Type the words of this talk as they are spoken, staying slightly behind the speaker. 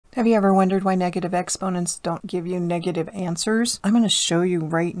Have you ever wondered why negative exponents don't give you negative answers? I'm going to show you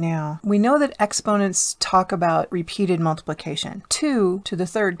right now. We know that exponents talk about repeated multiplication. 2 to the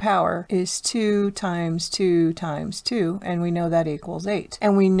third power is 2 times 2 times 2, and we know that equals 8.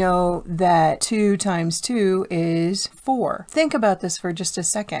 And we know that 2 times 2 is 4. Think about this for just a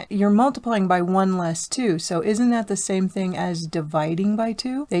second. You're multiplying by 1 less 2, so isn't that the same thing as dividing by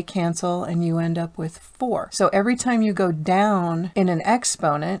 2? They cancel and you end up with 4. So every time you go down in an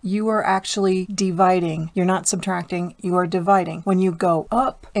exponent, you are actually dividing. You're not subtracting, you are dividing. When you go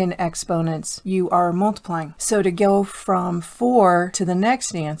up in exponents, you are multiplying. So to go from 4 to the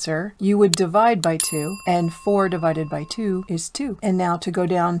next answer, you would divide by 2, and 4 divided by 2 is 2. And now to go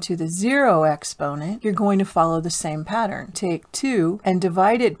down to the 0 exponent, you're going to follow the same pattern. Take 2 and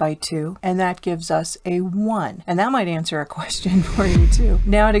divide it by 2, and that gives us a 1. And that might answer a question for you too.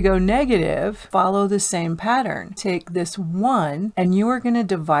 Now to go negative, follow the same pattern. Take this 1, and you are going to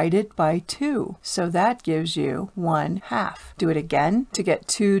divide it by 2. So that gives you 1/2. Do it again to get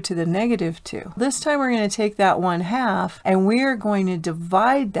 2 to the negative 2. This time we're going to take that 1/2 and we are going to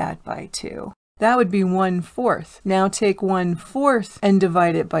divide that by 2. That would be 1/4. Now take 1/4 and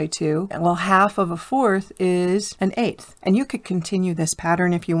divide it by 2. Well, half of a fourth is an eighth. And you could continue this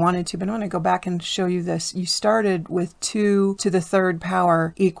pattern if you wanted to, but I want to go back and show you this. You started with 2 to the third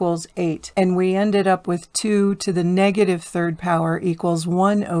power equals 8. And we ended up with 2 to the negative third power equals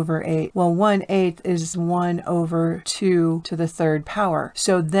 1 over 8. Well, 1/8 is 1 over 2 to the third power.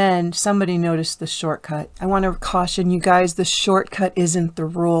 So then somebody noticed the shortcut. I want to caution you guys, the shortcut isn't the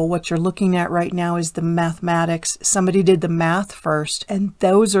rule. What you're looking at right now is the mathematics. Somebody did the math first, and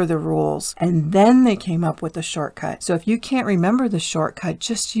those are the rules. And then they came up with the shortcut. So if you can't remember the shortcut,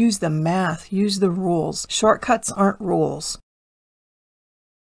 just use the math, use the rules. Shortcuts aren't rules.